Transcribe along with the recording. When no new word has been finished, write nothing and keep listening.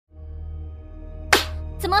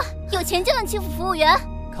怎么有钱就能欺负服务员？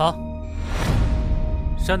卡，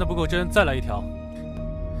扇得不够真，再来一条。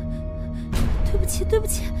对不起，对不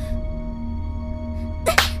起。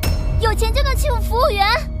有钱就能欺负服务员？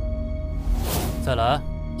再来。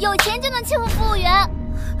有钱就能欺负服务员？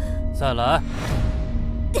再来。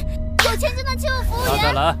有钱就能欺负服务员？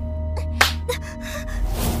再来。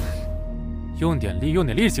用点力，用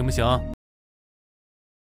点力，行不行？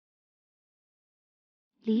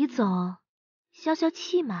李总，消消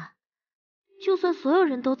气嘛。就算所有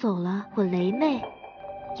人都走了，我雷妹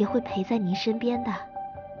也会陪在您身边的。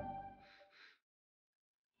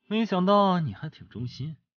没想到你还挺忠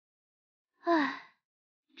心。唉，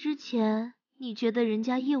之前你觉得人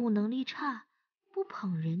家业务能力差，不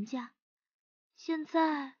捧人家，现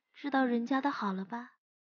在知道人家的好了吧？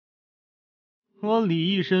我李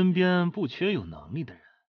毅身边不缺有能力的人，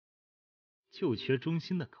就缺忠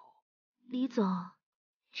心的狗。李总，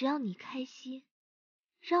只要你开心，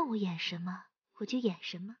让我演什么我就演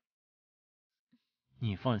什么。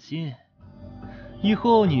你放心，以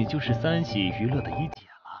后你就是三喜娱乐的一姐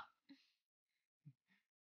了。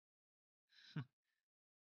哼，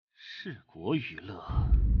世国娱乐。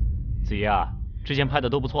子怡啊，之前拍的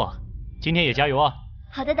都不错，今天也加油啊！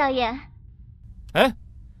好的，导演。哎，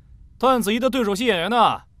段子怡的对手戏演员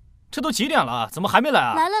呢？这都几点了，怎么还没来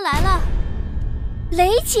啊？来了来了，雷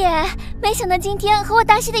姐，没想到今天和我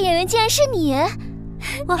搭戏的演员竟然是你，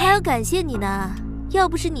我还要感谢你呢。要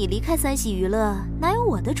不是你离开三喜娱乐，哪有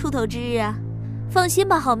我的出头之日啊？放心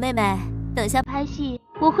吧，好妹妹，等下拍戏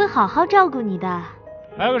我会好好照顾你的。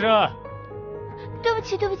Action！对不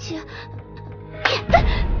起，对不起，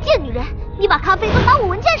贱女人，你把咖啡都打我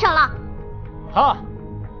文件上了。哈，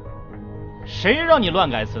谁让你乱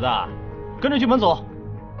改词的？跟着剧本走，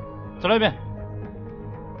再来一遍。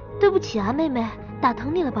对不起啊，妹妹，打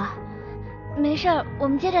疼你了吧？没事儿，我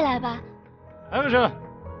们接着来吧。Action！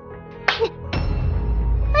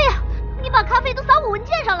哎呀，你把咖啡都撒我文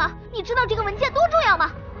件上了，你知道这个文件多重要吗？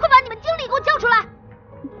快把你们经理给我叫出来！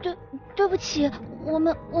对不起，我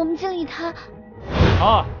们经理他……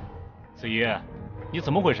啊，子怡，你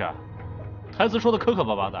怎么回事？台词说的磕磕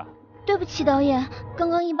巴巴的。对不起，导演，刚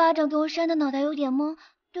刚一巴掌给我扇的脑袋有点懵，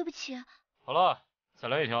对不起。好了，再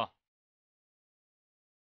来一条。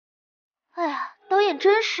哎呀，导演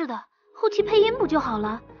真是的，后期配音不就好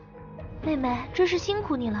了？妹妹，真是辛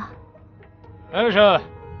苦你了。Action！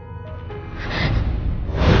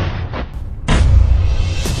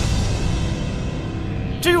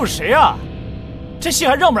这又是谁啊？这戏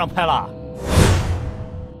还让不让拍了？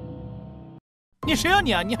你谁啊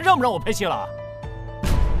你啊？你还让不让我拍戏了？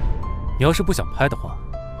你要是不想拍的话，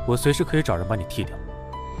我随时可以找人把你替掉。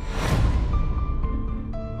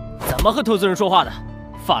怎么和投资人说话的？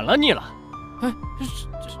反了你了！哎，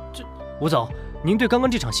吴总，您对刚刚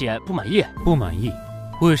这场戏不满意？不满意？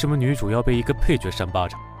为什么女主要被一个配角扇巴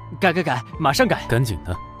掌？改，马上改！赶紧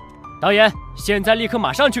的！导演，现在立刻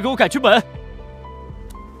马上去给我改剧本。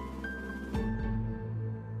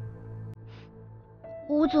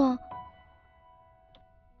吴总，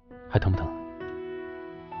还疼不疼？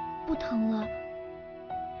不疼了。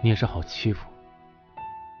你也是好欺负。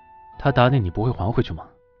他打你不会还回去吗？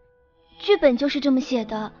剧本就是这么写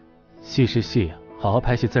的。戏是戏，好好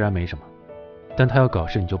拍戏自然没什么，但他要搞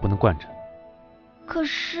事你就不能惯着。可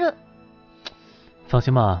是，放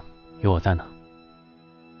心吧，有我在呢。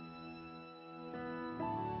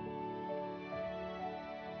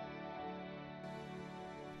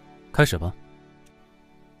开始吧。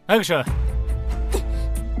Action！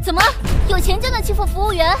 怎么有钱就能欺负服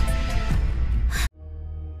务员？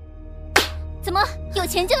怎么有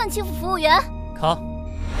钱就能欺负服务员？卡，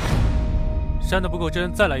扇得不够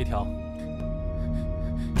真，再来一条。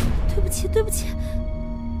对不起，对不起。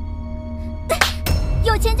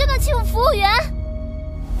有钱就能欺负服务员？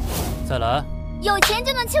再来。有钱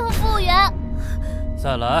就能欺负服务员？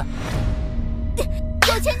再来。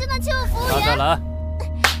有钱就能欺负服务员？再来。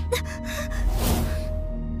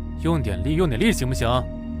用点力，用点力，行不行？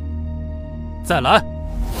再来。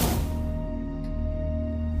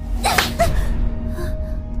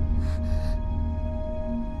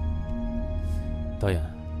导演，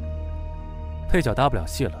配角搭不了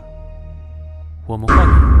戏了，我们换个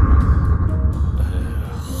人吧。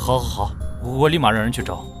好，我立马让人去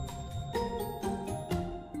找。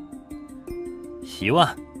1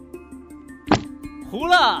万。糊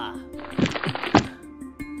了。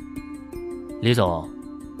李总，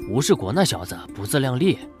吴世国那小子不自量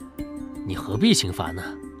力，你何必心烦呢？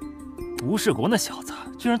吴世国那小子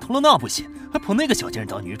居然投了那部戏，还捧那个小贱人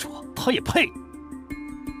当女主，他也配？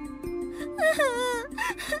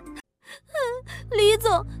李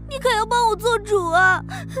总，你可要帮我做主啊！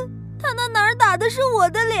他那哪儿打的是我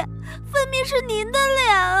的脸，分明是您的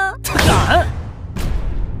脸啊！敢！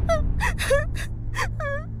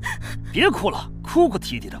别哭了，哭哭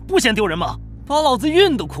啼啼的，不嫌丢人吗？把老子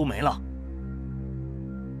运都哭没了。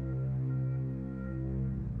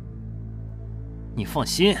你放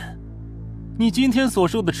心，你今天所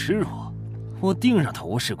受的耻辱，我定让他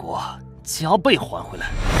无事国加倍还回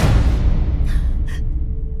来。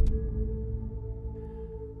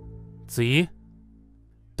子怡，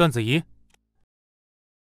段子怡。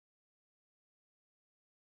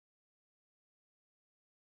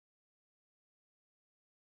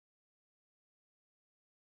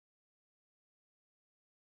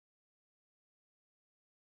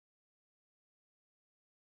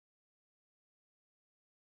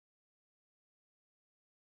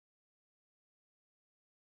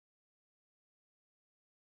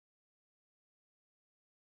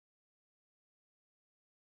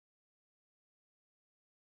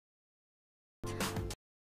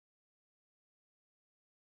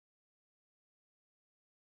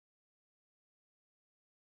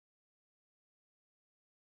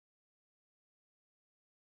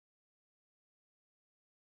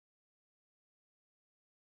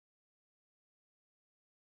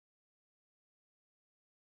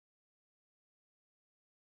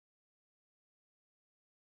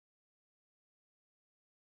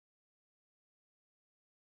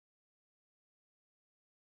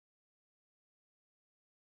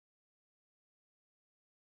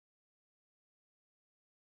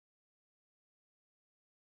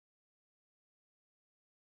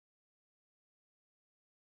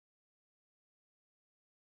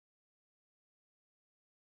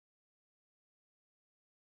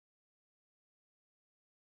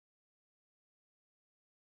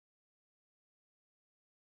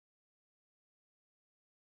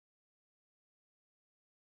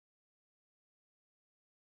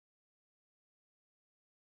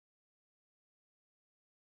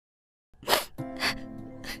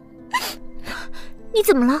你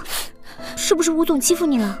怎么了？是不是吴总欺负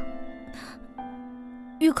你了？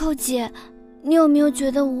玉蔻姐，你有没有觉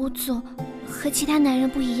得吴总和其他男人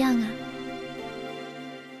不一样啊？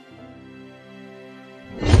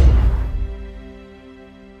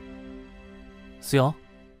思瑶，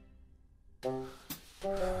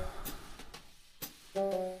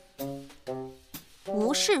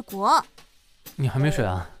无事国，你还没睡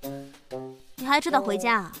啊？你还知道回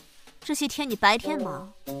家啊？这些天你白天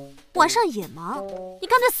忙，晚上也忙，你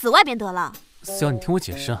干脆死外边得了。思瑶，你听我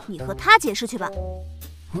解释啊！你和他解释去吧。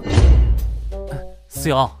思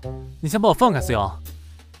瑶，你先把我放开！思瑶，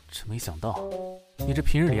真没想到你这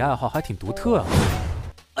平日里爱好还挺独特啊！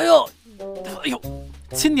哎呦，哎呦，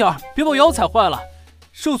轻点儿，别把我腰踩坏了，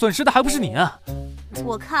受损失的还不是你啊！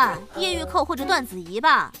我看叶玉蔻或者段子怡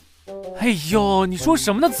吧。哎呦，你说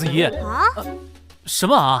什么呢，子怡？啊？什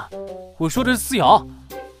么啊？我说的是思瑶。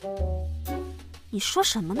你说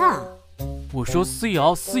什么呢？我说思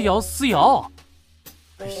瑶，思瑶，思瑶。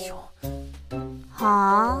哎呦，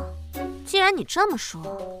好，既然你这么说，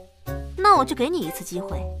那我就给你一次机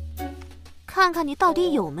会，看看你到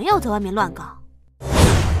底有没有在外面乱搞。